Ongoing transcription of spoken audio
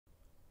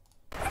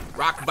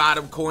Rock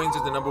Bottom Coins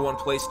is the #1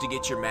 place to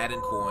get your Madden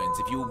coins.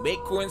 If you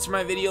make coins for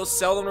my videos,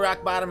 sell them to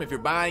Rock Bottom. If you're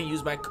buying,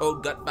 use my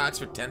code GUTBOX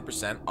for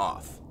 10%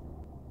 off.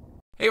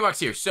 Hey,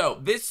 Vox here. So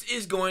this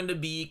is going to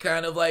be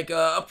kind of like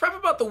a prep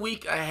about the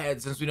week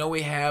ahead, since we know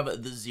we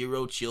have the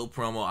Zero Chill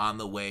promo on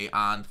the way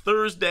on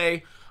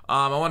Thursday.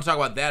 I want to talk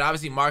about that.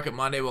 Obviously, Market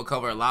Monday will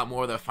cover a lot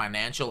more of the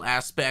financial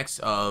aspects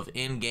of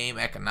in-game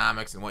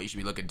economics and what you should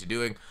be looking to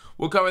doing.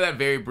 We'll cover that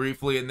very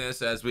briefly in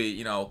this, as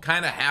we,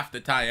 kind of have to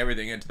tie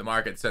everything into the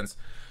market, since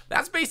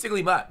that's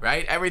basically MUT,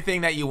 right?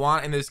 Everything that you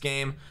want in this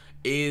game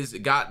is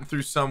gotten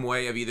through some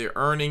way of either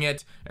earning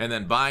it and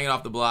then buying it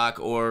off the block,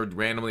 or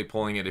randomly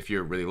pulling it if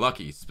you're really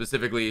lucky.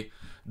 Specifically,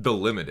 the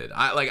limited.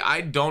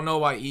 I don't know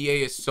why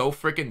EA is so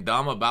freaking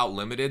dumb about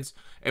limiteds.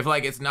 If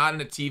it's not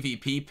in a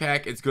TVP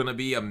pack, it's gonna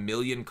be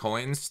 1,000,000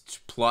 coins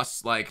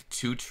plus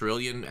 2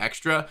 trillion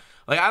extra.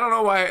 I don't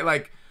know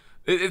why.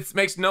 It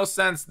makes no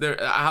sense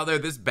how they're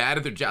this bad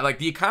at their job.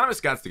 The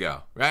Economist got to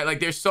go, right?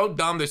 They're so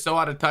dumb, they're so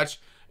out of touch.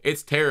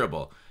 It's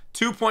terrible.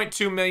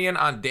 2.2 million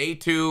on day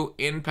 2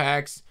 in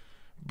packs.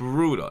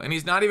 Brutal. And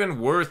he's not even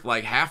worth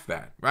half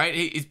that, right?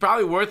 He's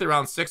probably worth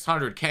around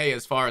 600k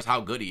as far as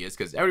how good he is,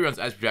 because everyone's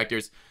edge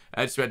projectors,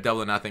 edge threat,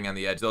 double or nothing on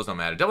the edge. Those don't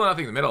matter. Double or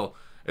nothing in the middle,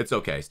 it's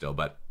okay still.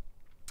 But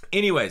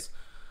anyways,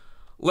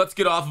 let's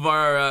get off of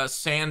our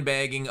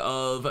sandbagging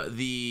of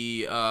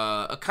the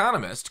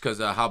Economist, because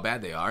how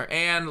bad they are,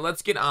 and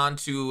let's get on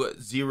to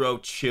Zero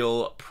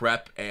Chill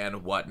prep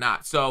and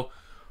whatnot. So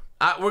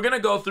we're going to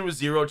go through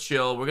Zero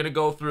Chill. We're going to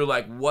go through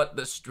what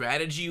the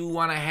strategy you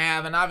want to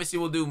have, and obviously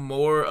we'll do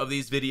more of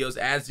these videos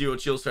as Zero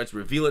Chill starts to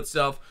reveal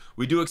itself.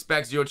 We do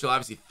expect Zero Chill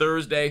obviously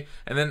Thursday,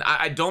 and then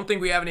I don't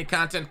think we have any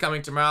content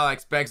coming tomorrow. I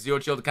expect Zero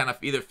Chill to kind of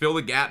either fill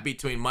the gap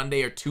between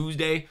Monday or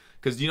Tuesday,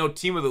 because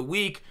Team of the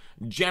Week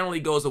generally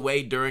goes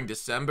away during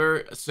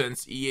December,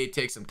 since EA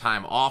takes some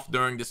time off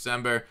during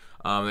December.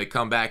 They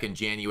come back in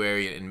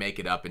January and make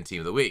it up in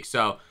Team of the Week.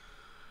 So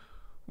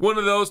one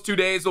of those 2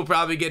 days will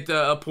probably get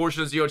a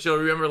portion of Zero Chill.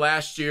 Remember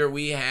last year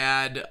we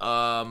had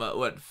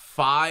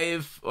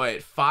five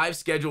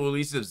scheduled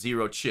releases of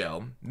Zero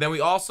Chill. Then we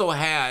also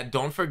had,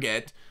 don't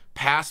forget,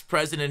 Past,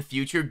 Present, and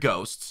Future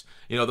Ghosts.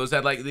 Those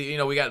had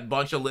we got a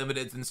bunch of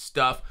limiteds and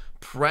stuff.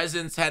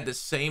 Presents had the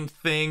same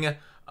thing.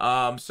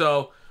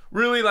 So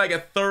really a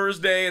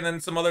Thursday, and then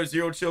some other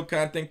Zero Chill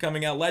content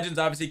coming out. Legends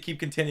obviously keep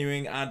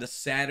continuing on to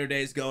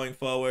Saturdays going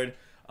forward.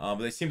 But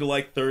they seem to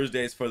like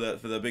Thursdays for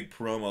the big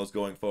promos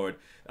going forward.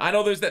 I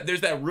know there's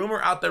that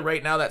rumor out there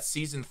right now that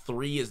Season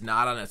 3 is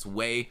not on its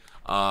way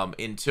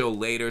until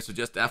later. So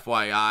just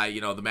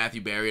FYI, the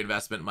Matthew Berry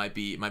investment might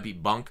be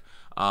bunk.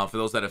 For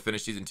those that have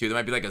finished Season 2, there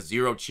might be a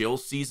Zero Chill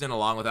season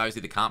along with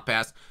obviously the Comp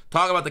Pass.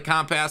 Talk about the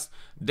Comp Pass.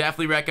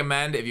 Definitely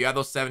recommend, if you have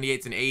those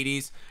 78s and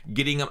 80s,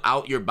 getting them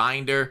out your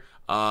binder.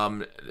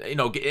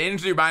 Get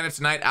into your binder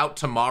tonight, out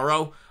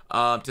tomorrow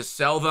to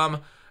sell them.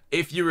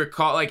 If you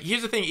recall,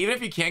 here's the thing, even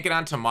if you can't get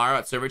on tomorrow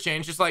at server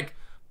change, just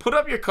put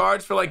up your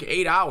cards for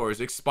 8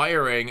 hours,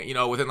 expiring,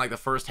 within the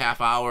first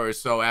half hour or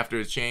so after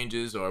it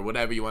changes, or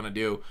whatever you want to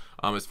do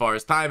as far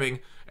as timing,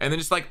 and then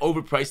just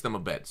overprice them a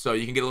bit so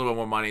you can get a little bit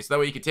more money. So that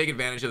way you can take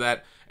advantage of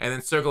that and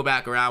then circle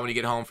back around when you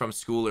get home from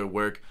school or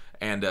work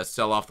and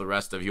sell off the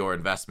rest of your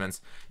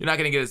investments. You're not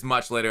going to get as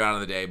much later on in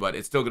the day, but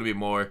it's still going to be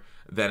more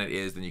than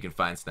you can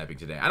find sniping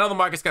today. I know the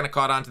market's kind of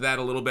caught on to that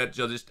a little bit.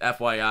 Just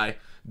FYI,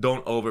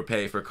 don't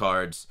overpay for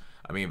cards.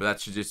 But that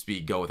should just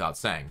go without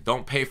saying.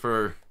 Don't pay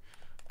for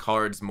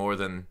cards more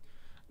than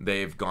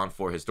they've gone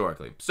for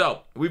historically.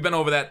 So we've been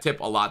over that tip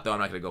a lot, though. I'm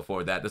not going to go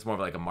forward that. This is more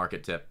of a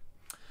market tip.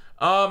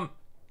 I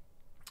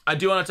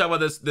do want to talk about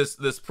this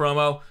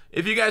promo.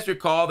 If you guys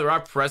recall, there are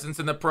presents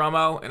in the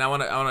promo, and I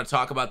want to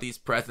talk about these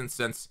presents,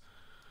 since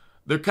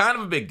they're kind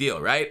of a big deal,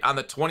 right? On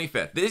the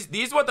 25th,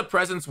 these are what the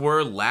presents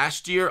were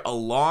last year,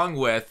 along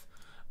with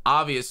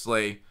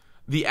obviously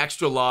the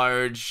extra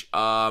large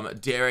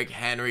Derrick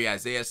Henry,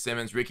 Isaiah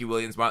Simmons, Ricky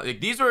Williams.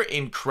 These were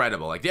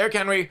incredible. Derrick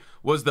Henry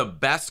was the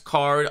best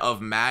card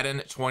of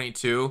Madden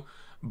 22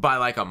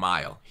 by a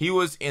mile. He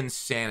was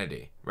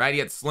insanity, right? He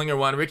had Slinger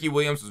 1. Ricky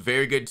Williams was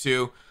very good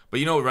too.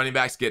 But running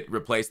backs get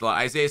replaced a lot.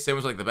 Isaiah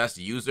Simmons was the best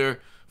user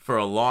for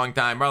a long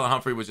time. Marlon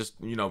Humphrey was just,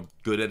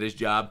 good at his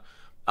job.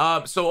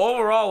 So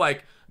overall,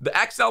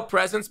 the XL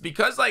presents,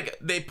 because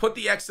they put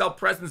the XL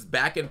presents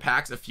back in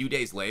packs a few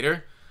days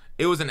later,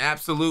 it was an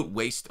absolute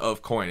waste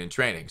of coin in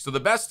training. So the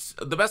best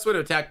way to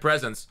attack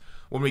presents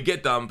when we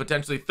get them,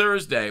 potentially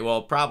Thursday,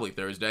 well, probably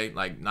Thursday,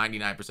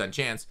 99%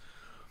 chance,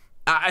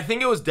 I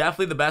think it was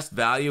definitely the best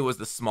value was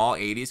the small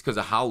 80s, because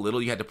of how little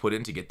you had to put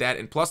in to get that.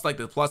 And plus,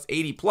 the plus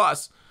 80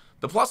 plus,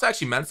 the plus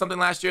actually meant something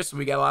last year, so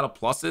we got a lot of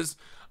pluses.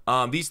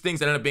 These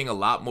things ended up being a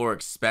lot more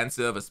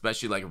expensive,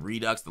 especially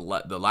Redux, the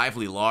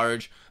Lively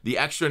Large. The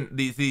extra,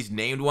 these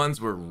named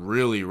ones were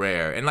really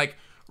rare. And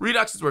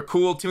Reduxes were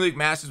cool, Team League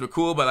Masters were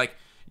cool, but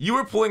you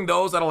were pulling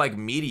those out of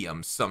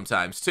mediums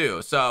sometimes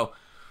too. So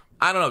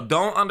I don't know,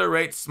 don't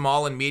underrate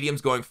small and mediums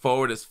going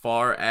forward as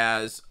far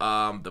as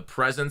the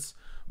presents.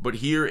 But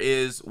here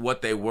is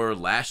what they were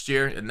last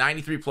year: a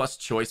 93 plus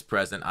choice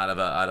present out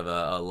of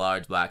a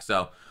large black.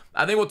 So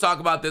I think we'll talk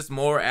about this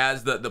more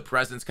as the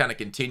presents kind of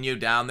continue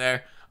down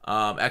there.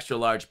 Extra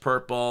large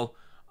purple,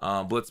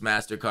 Blitz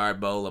MasterCard,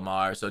 Bo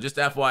Lamar. So just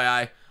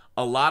FYI,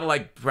 a lot of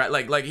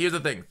like here's the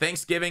thing.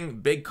 Thanksgiving,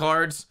 big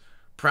cards,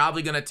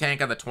 probably going to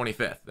tank on the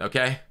 25th,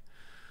 okay?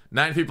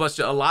 93 plus,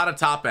 a lot of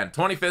top end.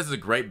 25th is a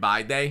great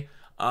buy day.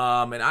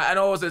 And I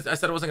know I said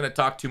I wasn't going to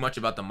talk too much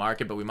about the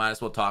market, but we might as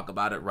well talk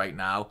about it right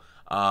now.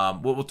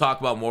 We'll talk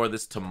about more of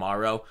this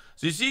tomorrow.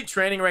 So you see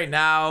trading right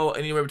now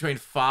anywhere between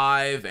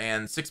 5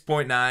 and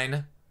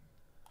 6.9.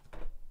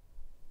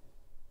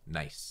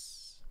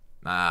 Nice.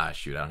 Ah,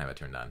 shoot, I don't have it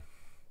turned on.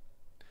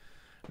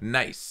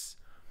 Nice.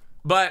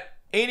 But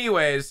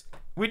anyways,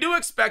 we do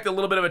expect a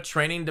little bit of a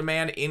training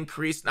demand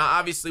increase. Now,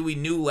 obviously, we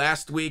knew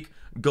last week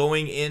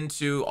going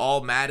into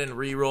all Madden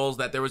rerolls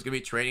that there was going to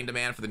be training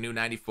demand for the new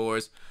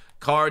 94s.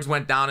 Cards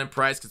went down in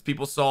price because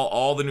people saw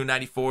all the new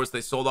 94s.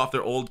 They sold off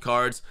their old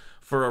cards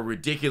for a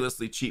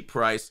ridiculously cheap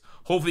price.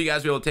 Hopefully, you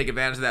guys will be able to take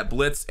advantage of that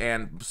Blitz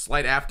and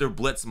slight after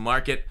Blitz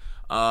market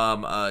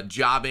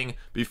jobbing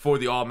before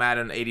the all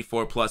Madden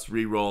 84 plus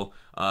reroll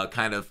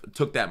kind of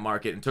took that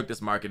market and took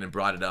this market and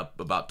brought it up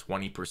about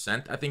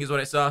 20%, I think is what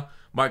I saw.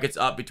 Market's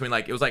up between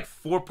like, it was like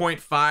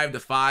 4.5 to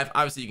 5.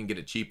 Obviously, you can get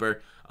it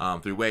cheaper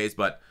through ways,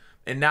 but,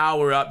 and now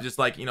we're up just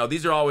like, you know,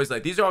 these are always the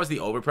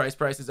overpriced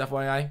prices,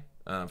 FYI.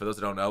 For those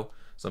that don't know,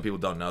 some people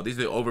don't know. These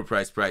are the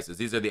overpriced prices.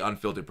 These are the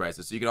unfiltered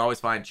prices. So you can always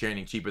find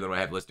training cheaper than what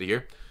I have listed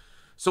here.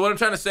 So what I'm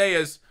trying to say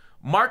is,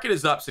 market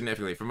is up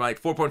significantly from like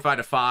 4.5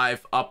 to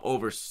 5, up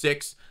over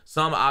 6.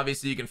 Some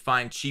obviously you can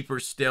find cheaper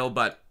still,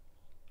 but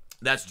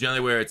that's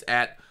generally where it's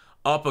at.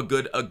 Up a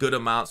good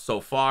amount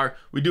so far.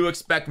 We do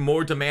expect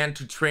more demand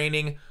to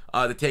training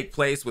to take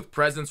place with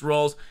presence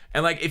rolls.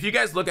 And like, if you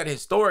guys look at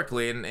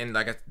historically, and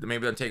like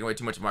maybe I'm taking away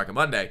too much of Market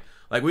Monday,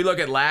 like we look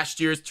at last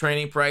year's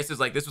training prices,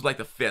 like this was like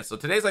the 5th. So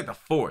today's like the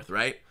 4th,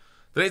 right?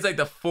 Today's like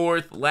the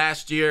 4th.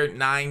 Last year,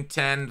 9,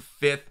 10,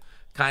 5th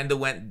kind of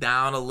went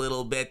down a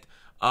little bit.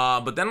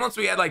 But then once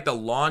we had like the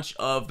launch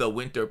of the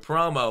winter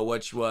promo,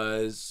 which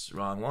was,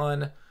 wrong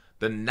one,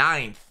 the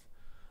 9th.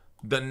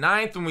 The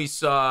 9th when we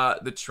saw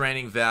the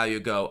training value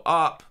go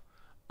up.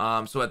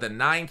 So at the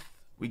 9th,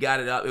 we got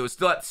it up. It was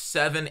still at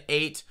 7,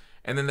 8.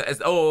 And then,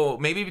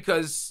 maybe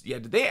because, yeah,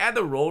 did they add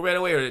the roll right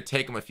away or did it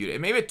take them a few days?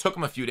 Maybe it took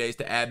them a few days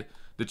to add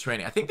the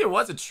training. I think there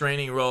was a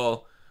training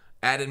roll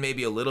added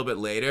maybe a little bit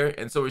later.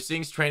 And so we're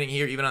seeing training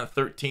here even on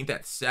the 13th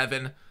at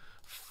 7,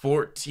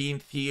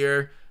 14th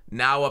here,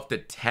 now up to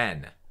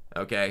 10.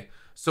 Okay,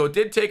 so it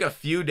did take a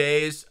few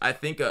days. I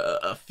think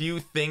a few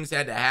things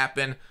had to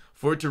happen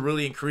for it to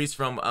really increase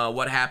from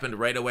what happened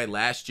right away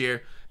last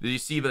year. Did you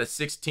see by the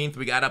 16th,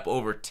 we got up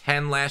over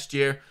 10 last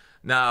year?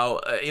 Now,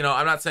 you know,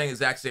 I'm not saying the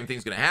exact same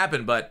thing's going to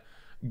happen, but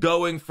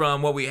going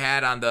from what we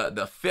had on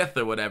the 5th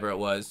or whatever it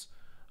was,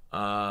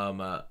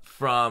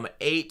 from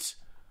 8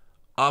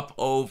 up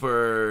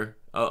over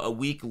a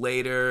week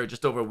later,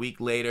 just over a week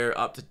later,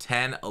 up to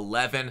 10,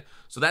 11.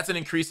 So that's an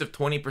increase of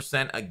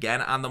 20%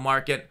 again on the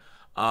market,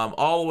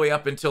 all the way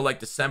up until like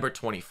December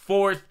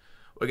 24th.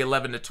 We get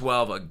 11 to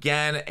 12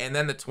 again, and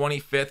then the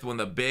 25th when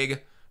the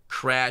big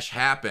crash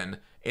happened.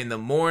 In the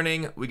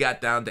morning, we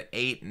got down to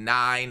 8,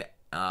 9.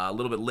 A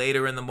little bit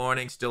later in the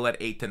morning, still at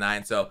 8 to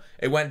 9. So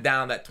it went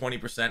down that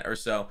 20% or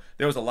so.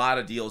 There was a lot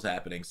of deals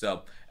happening.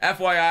 So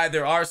FYI,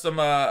 there are some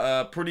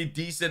pretty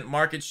decent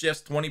market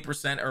shifts,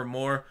 20% or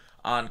more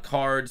on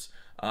cards.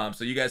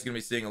 So you guys are going to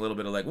be seeing a little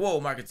bit of like, whoa,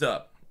 market's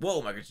up.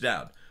 Whoa, market's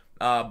down.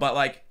 But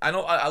like, I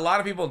know a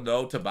lot of people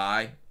know to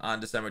buy on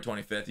December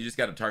 25th. You just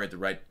got to target the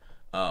right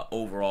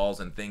overalls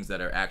and things that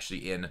are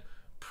actually in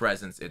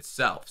presence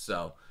itself.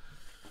 So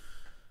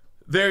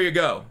there you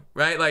go,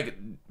 right? Like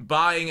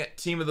buying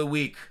Team of the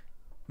Week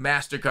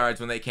MasterCards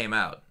when they came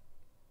out.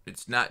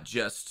 It's not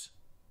just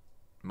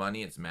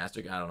money, it's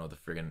MasterCard. I don't know the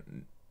friggin',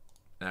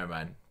 never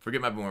mind.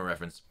 Forget my boomer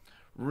reference.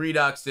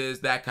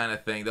 Reduxes, that kind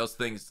of thing. Those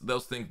things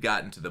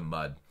got into the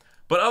mud.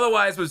 But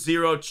otherwise, with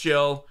Zero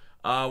Chill,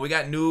 we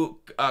got new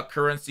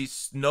currency,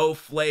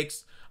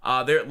 Snowflakes.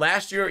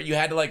 Last year, you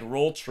had to like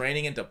roll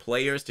training into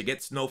players to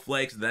get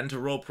Snowflakes, then to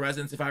roll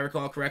presents, if I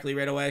recall correctly,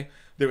 right away.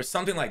 There was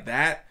something like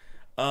that.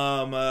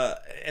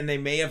 And they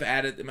may have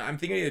added, I'm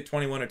thinking either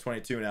 21 or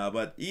 22 now,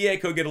 but EA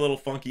could get a little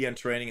funky on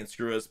training and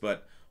screw us,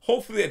 but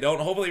hopefully they don't.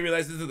 Hopefully they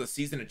realize this is the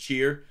season to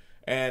cheer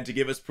and to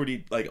give us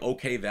pretty like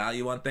okay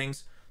value on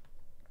things.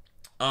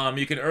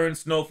 You can earn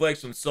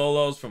Snowflakes from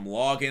solos, from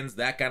logins,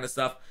 that kind of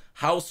stuff.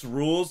 House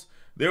rules.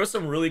 There was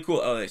some really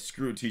cool, they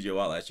screwed TJ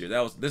Watt last year.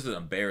 This is an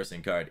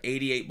embarrassing card.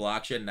 88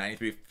 block shed,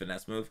 93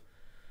 finesse move.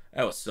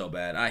 That was so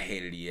bad. I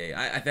hated EA.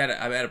 I've had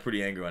a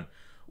pretty angry one.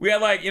 We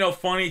had like, you know,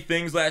 funny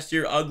things last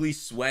year, ugly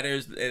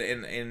sweaters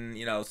and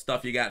you know,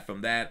 stuff you got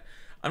from that.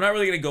 I'm not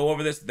really going to go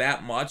over this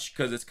that much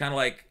because it's kind of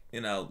like,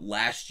 you know,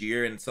 last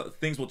year and so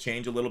things will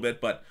change a little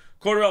bit. But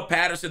Cordarrelle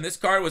Patterson, this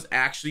card was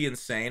actually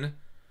insane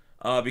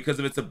because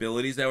of its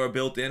abilities that were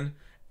built in.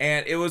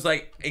 And it was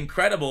like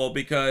incredible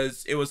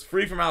because it was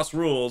free from house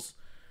rules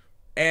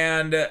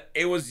and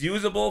it was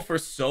usable for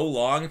so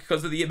long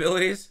because of the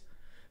abilities.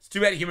 It's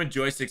too bad human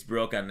joysticks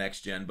broke on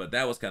next gen, but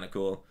that was kind of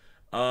cool.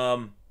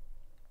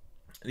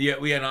 Yeah,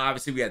 we had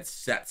obviously we had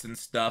sets and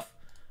stuff.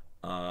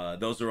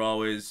 Those are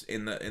always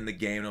in the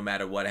game, no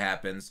matter what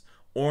happens.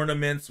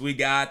 Ornaments we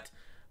got.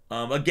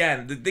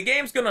 Again, the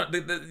game's gonna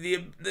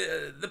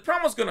the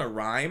promo's gonna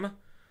rhyme.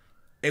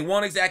 It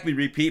won't exactly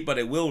repeat, but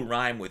it will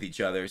rhyme with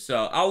each other.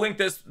 So I'll link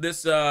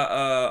this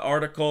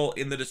article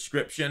in the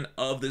description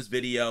of this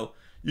video.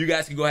 You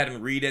guys can go ahead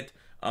and read it.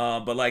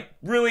 But like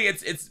really,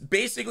 it's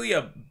basically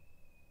a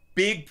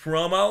big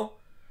promo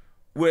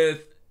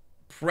with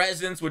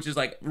presents, which is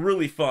like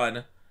really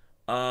fun.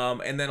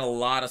 And then a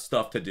lot of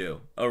stuff to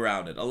do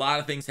around it. A lot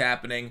of things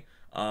happening,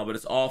 but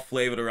it's all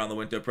flavored around the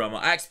winter promo.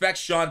 I expect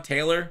Sean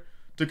Taylor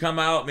to come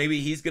out. Maybe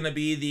he's gonna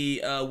be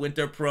the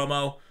winter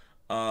promo.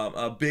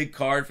 A big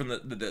card from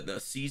the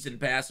season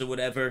pass or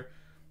whatever.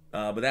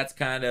 But that's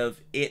kind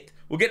of it.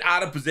 We'll get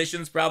out of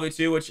positions probably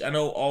too, which I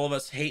know all of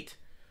us hate.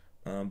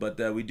 But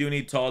we do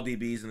need tall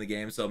DBs in the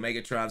game, so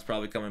Megatron's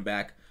probably coming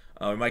back.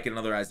 We might get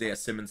another Isaiah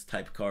Simmons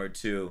type card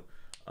too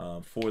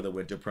for the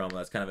winter promo.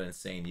 That's kind of an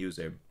insane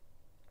user.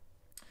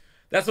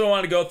 That's what I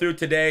wanted to go through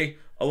today.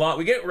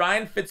 We get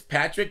Ryan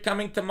Fitzpatrick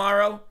coming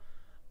tomorrow.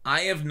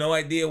 I have no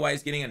idea why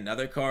he's getting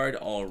another card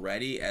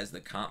already as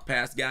the comp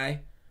pass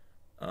guy.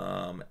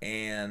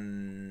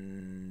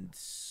 And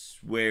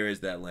where is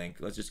that link?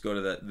 Let's just go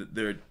to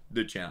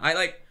their channel.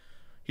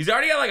 He's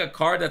already got like a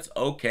card that's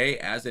okay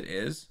as it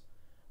is.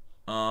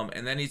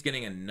 And then he's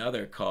getting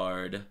another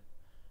card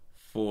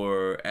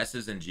for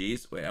S's and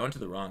G's. Wait, I went to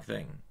the wrong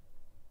thing.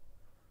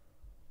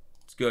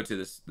 Let's go to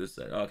this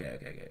side. Okay,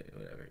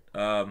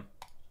 whatever.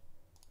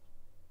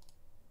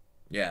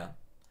 Yeah.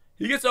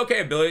 He gets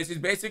okay abilities. He's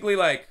basically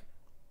like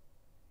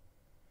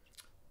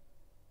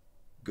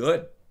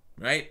good,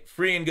 right?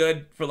 Free and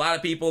good for a lot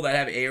of people that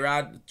have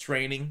A-Rod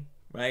training,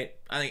 right?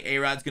 I think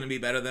A-Rod's going to be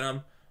better than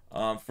him.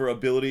 For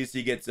abilities,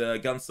 he gets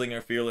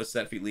Gunslinger, Fearless,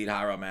 Set Feet Lead,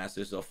 Hot Rod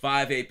Master. So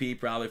 5 AP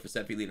probably for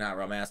Set Feet Lead and Hot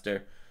Rod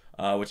Master,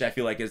 which I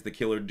feel like is the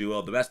killer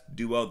duo, the best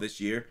duo this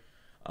year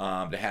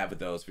to have with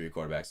those for your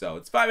quarterback. So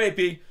it's 5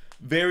 AP,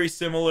 very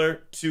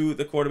similar to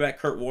the quarterback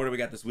Kurt Warner we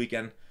got this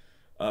weekend.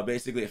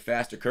 Basically a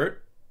faster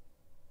Kurt.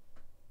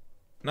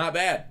 Not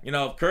bad. You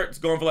know, Kurt's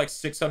going for like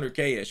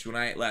 600K-ish when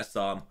I last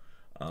saw him.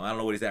 I don't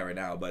know what he's at right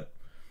now, but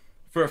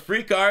for a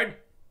free card,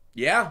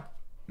 yeah,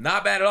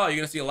 not bad at all. You're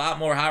going to see a lot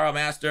more Hot Rod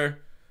Master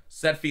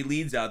Set Feet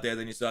Leads out there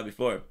than you saw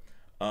before.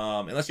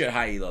 Unless you're at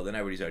high elo, then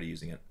everybody's already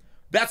using it.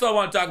 That's all I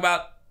want to talk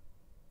about.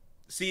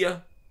 See ya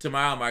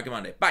tomorrow on Market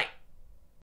Monday. Bye.